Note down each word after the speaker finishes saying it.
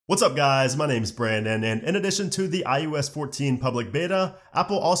What's up guys, my name's Brandon, and in addition to the iOS 14 public beta,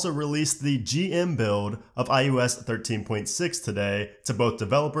 Apple also released the GM build of iOS 13.6 today to both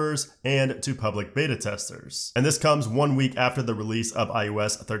developers and to public beta testers. And this comes 1 week after the release of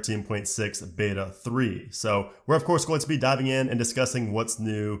iOS 13.6 beta 3. So we're of course going to be diving in and discussing what's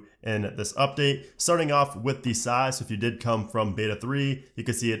new in this update, starting off with the size. So if you did come from beta 3, you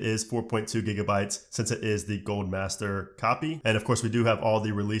can see it is 4.2 gigabytes since it is the Gold Master copy. And of course we do have all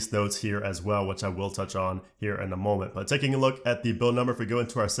the release notes here as well, which I will touch on here in a moment. But taking a look at the build number, if we go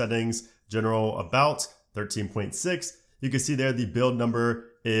into our settings, general about 13.6, you can see there the build number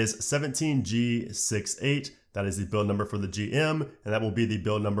is 17G68. That is the build number for the GM, and that will be the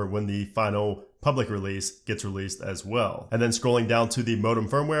build number when the final public release gets released as well. And then scrolling down to the modem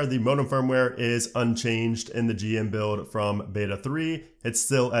firmware, the modem firmware is unchanged in the GM build from beta 3. It's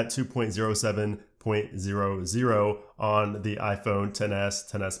still at 2.07.00 on the iPhone XS,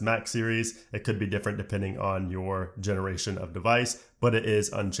 XS Max series. It could be different depending on your generation of device, but it is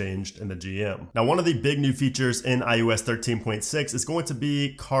unchanged in the GM. Now, one of the big new features in iOS 13.6 is going to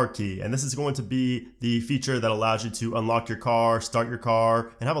be Car Key, and this is going to be the feature that allows you to unlock your car, start your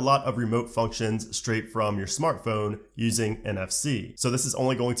car, and have a lot of remote functions straight from your smartphone using NFC. So this is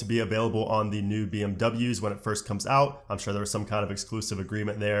only going to be available on the new BMWs when it first comes out. I'm sure there was some kind of exclusive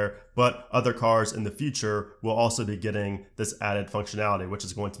agreement there, but other cars in the future will also be getting this added functionality, which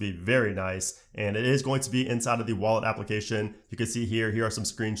is going to be very nice. And it is going to be inside of the wallet application. You can see here are some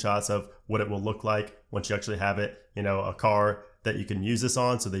screenshots of what it will look like once you actually have it, a car that you can use this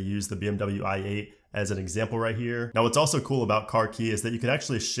on. So they use the BMW i8 as an example right here. Now, what's also cool about Car Key is that you can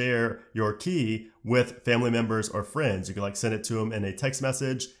actually share your key with family members or friends. You can send it to them in a text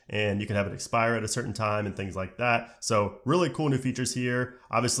message, and you can have it expire at a certain time and things like that. So really cool new features here.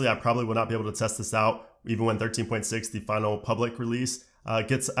 Obviously, I probably will not be able to test this out even when 13.6, the final public release,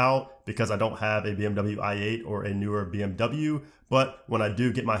 gets out, because I don't have a BMW i8 or a newer BMW. But when I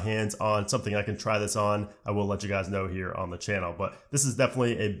do get my hands on something I can try this on, I will let you guys know here on the channel. But this is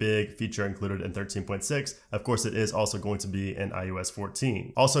definitely a big feature included in 13.6. Of course, it is also going to be in iOS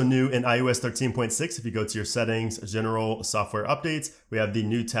 14. Also new in iOS 13.6, if you go to your settings, general software updates, we have the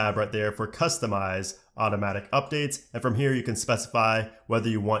new tab right there for customize automatic updates. And from here, you can specify whether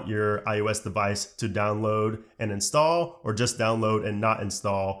you want your iOS device to download and install, or just download and not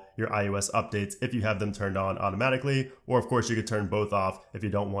install your iOS updates if you have them turned on automatically. Or of course, you could turn both off if you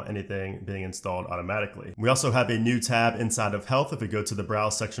don't want anything being installed automatically. We also have a new tab inside of health. If we go to the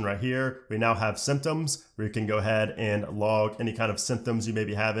browse section right here, we now have symptoms, where you can go ahead and log any kind of symptoms you may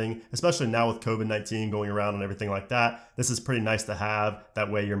be having, especially now with COVID-19 going around and everything like that. This is pretty nice to have.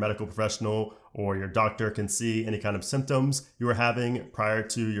 That way your medical professional or your doctor can see any kind of symptoms you were having prior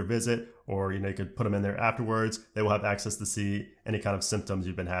to your visit, or you could put them in there afterwards. They will have access to see any kind of symptoms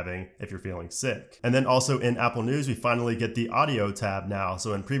you've been having if you're feeling sick. And then also in Apple News, we finally get the audio tab now.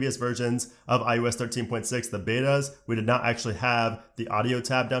 So in previous versions of iOS 13.6, the betas, we did not actually have the audio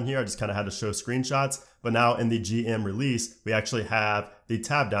tab down here. I just kind of had to show screenshots. But now in the GM release, we actually have the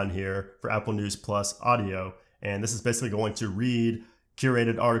tab down here for Apple News Plus audio. And this is basically going to read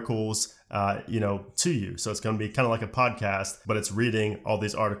curated articles to you. So it's going to be kind of like a podcast, but it's reading all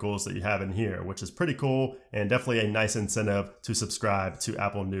these articles that you have in here, which is pretty cool and definitely a nice incentive to subscribe to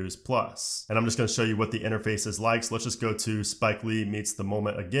Apple News Plus. And I'm just going to show you what the interface is like. So let's just go to Spike Lee Meets the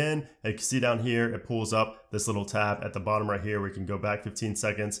Moment again. And you can see down here, it pulls up this little tab at the bottom right here where you can go back 15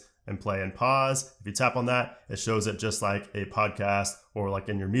 seconds and play and pause. If you tap on that, it shows it just like a podcast or like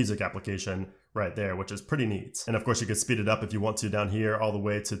in your music application right there, which is pretty neat. And of course, you can speed it up if you want to down here all the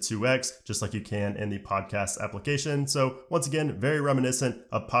way to 2x, just like you can in the podcast application. So once again, very reminiscent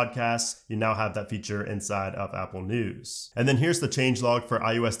of podcasts. You now have that feature inside of Apple News. And then here's the changelog for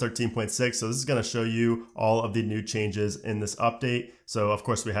iOS 13.6. So this is going to show you all of the new changes in this update. So of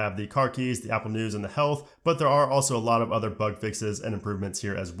course we have the car keys, the Apple News, and the health, but there are also a lot of other bug fixes and improvements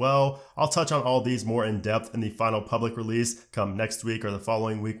here as well. I'll touch on all these more in depth in the final public release come next week or the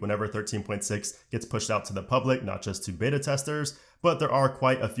following week whenever 13.6 gets pushed out to the public, not just to beta testers. But there are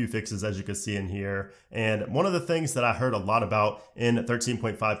quite a few fixes, as you can see in here. And one of the things that I heard a lot about in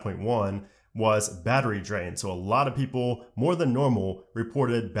 13.5.1 was battery drain. So a lot of people, more than normal,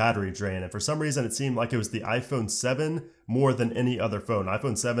 reported battery drain. And for some reason, it seemed like it was the iPhone 7 more than any other phone,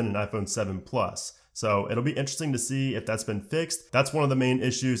 iPhone 7 and iPhone 7 Plus. So it'll be interesting to see if that's been fixed. That's one of the main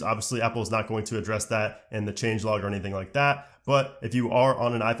issues. Obviously, Apple is not going to address that in the changelog or anything like that. But if you are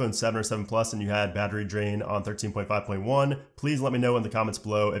on an iPhone 7 or 7 Plus and you had battery drain on 13.5.1, please let me know in the comments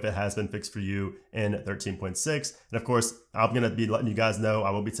below if it has been fixed for you in 13.6. And of course, I'm going to be letting you guys know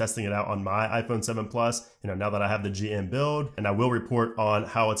I will be testing it out on my iPhone 7 Plus, now that I have the GM build, and I will report on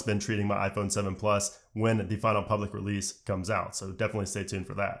how it's been treating my iPhone 7 Plus when the final public release comes out. So definitely stay tuned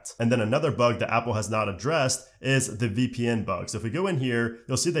for that. And then another bug that Apple has not addressed is the VPN bug. So if we go in here,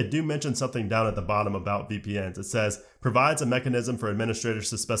 you'll see they do mention something down at the bottom about VPNs. It says, provides a mechanism for administrators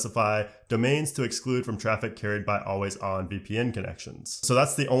to specify domains to exclude from traffic carried by always-on VPN connections. So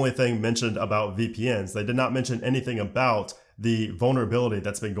that's the only thing mentioned about VPNs. They did not mention anything about the vulnerability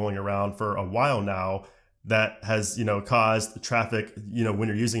that's been going around for a while now that has, caused traffic, when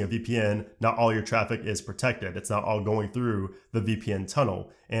you're using a VPN, not all your traffic is protected. It's not all going through the VPN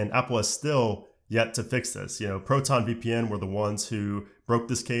tunnel. And Apple has still yet to fix this. Proton VPN were the ones who broke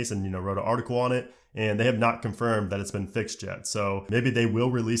this case and, wrote an article on it. And they have not confirmed that it's been fixed yet. So maybe they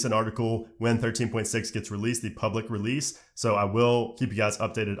will release an article when 13.6 gets released, the public release. So I will keep you guys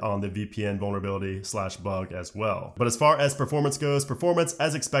updated on the VPN vulnerability / bug as well. But as far as performance goes, performance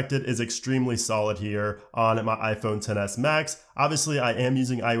as expected is extremely solid here on my iPhone XS Max. Obviously, I am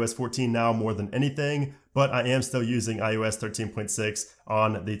using iOS 14 now more than anything, but I am still using iOS 13.6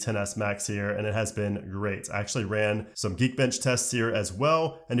 on the XS Max here, and it has been great. I actually ran some Geekbench tests here as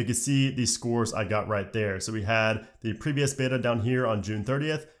well, and you can see the scores I got right there. So we had the previous beta down here on June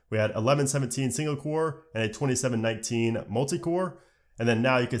 30th. We had 1117 single core and a 2719 multi-core. And then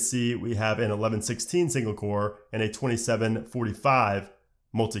now you can see we have an 1116 single core and a 2745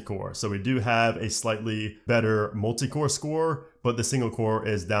 multi-core. So we do have a slightly better multi-core score, but the single core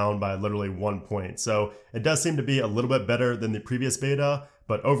is down by literally 1 point. So it does seem to be a little bit better than the previous beta,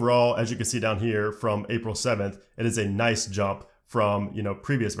 but overall, as you can see down here from April 7th, it is a nice jump from,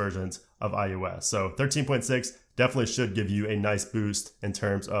 previous versions of iOS. So 13.6 definitely should give you a nice boost in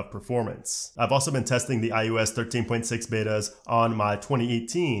terms of performance. I've also been testing the iOS 13.6 betas on my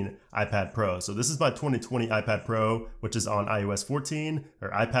 2018 iPad Pro. So this is my 2020 iPad Pro, which is on iOS 14 or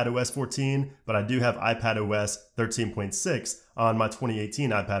iPadOS 14, but I do have iPadOS 13.6 on my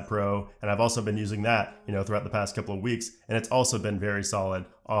 2018 iPad Pro, and I've also been using that, throughout the past couple of weeks, and it's also been very solid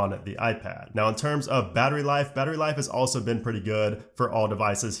on the iPad. Now, in terms of battery life has also been pretty good for all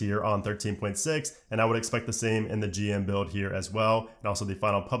devices here on 13.6, and I would expect the same in the GM build here as well, and also the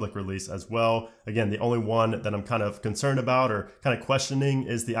final public release as well. Again, the only one that I'm kind of concerned about or kind of questioning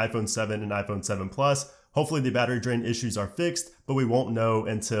is the iPhone 7 and iPhone 7 Plus. Hopefully the battery drain issues are fixed, but we won't know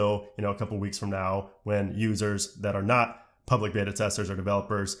until, a couple weeks from now when users that are not public beta testers or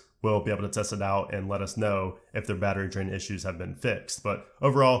developers will be able to test it out and let us know if their battery drain issues have been fixed. But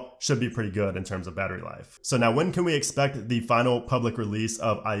overall, should be pretty good in terms of battery life. So now when can we expect the final public release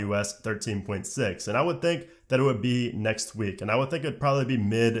of iOS 13.6? And I would think that it would be next week. And I would think it'd probably be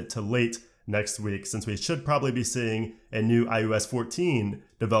mid to late next week, since we should probably be seeing a new iOS 14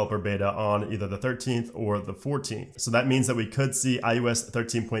 developer beta on either the 13th or the 14th. So that means that we could see iOS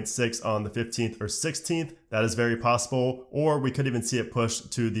 13.6 on the 15th or 16th. That is very possible, or we could even see it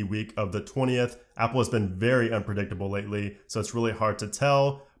pushed to the week of the 20th. Apple has been very unpredictable lately, so it's really hard to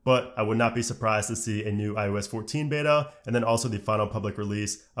tell. But I would not be surprised to see a new iOS 14 beta, and then also the final public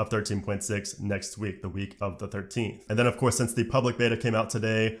release of 13.6 next week, the week of the 13th. And then of course, since the public beta came out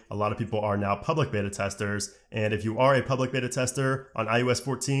today, a lot of people are now public beta testers. And if you are a public beta tester on iOS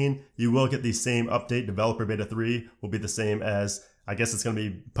 14, you will get the same update. Developer beta 3 will be the same as, I guess it's going to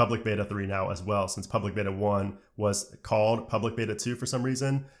be public beta 3 now as well, since public beta 1 was called public beta 2 for some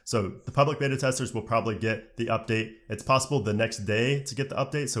reason. So the public beta testers will probably get the update. It's possible the next day to get the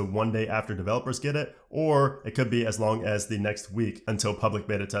update, so one day after developers get it, or it could be as long as the next week until public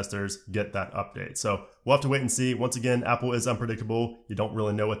beta testers get that update. So we'll have to wait and see. Once again, Apple is unpredictable. You don't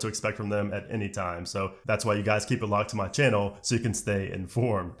really know what to expect from them at any time. So that's why you guys keep it locked to my channel so you can stay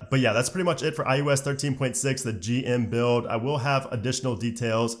informed. But yeah, that's pretty much it for iOS 13.6, the GM build. I will have additional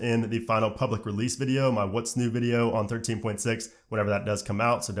details in the final public release video, my what's new video on 13.6, whenever that does come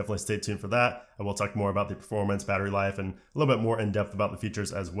out. So definitely stay tuned for that. I will talk more about the performance, battery life, and a little bit more in depth about the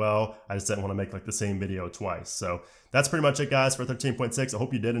features as well. I just didn't want to make like the same video twice. So that's pretty much it, guys, for 13.6. I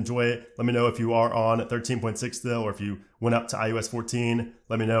hope you did enjoy it. Let me know if you are on 13.6 still, or if you went up to iOS 14.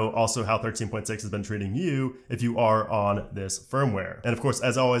 Let me know also how 13.6 has been treating you if you are on this firmware. And of course,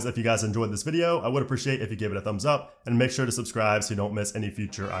 as always, if you guys enjoyed this video, I would appreciate if you gave it a thumbs up and make sure to subscribe so you don't miss any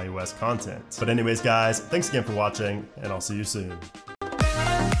future iOS content. But anyways, guys, thanks again for watching, and I'll see you soon.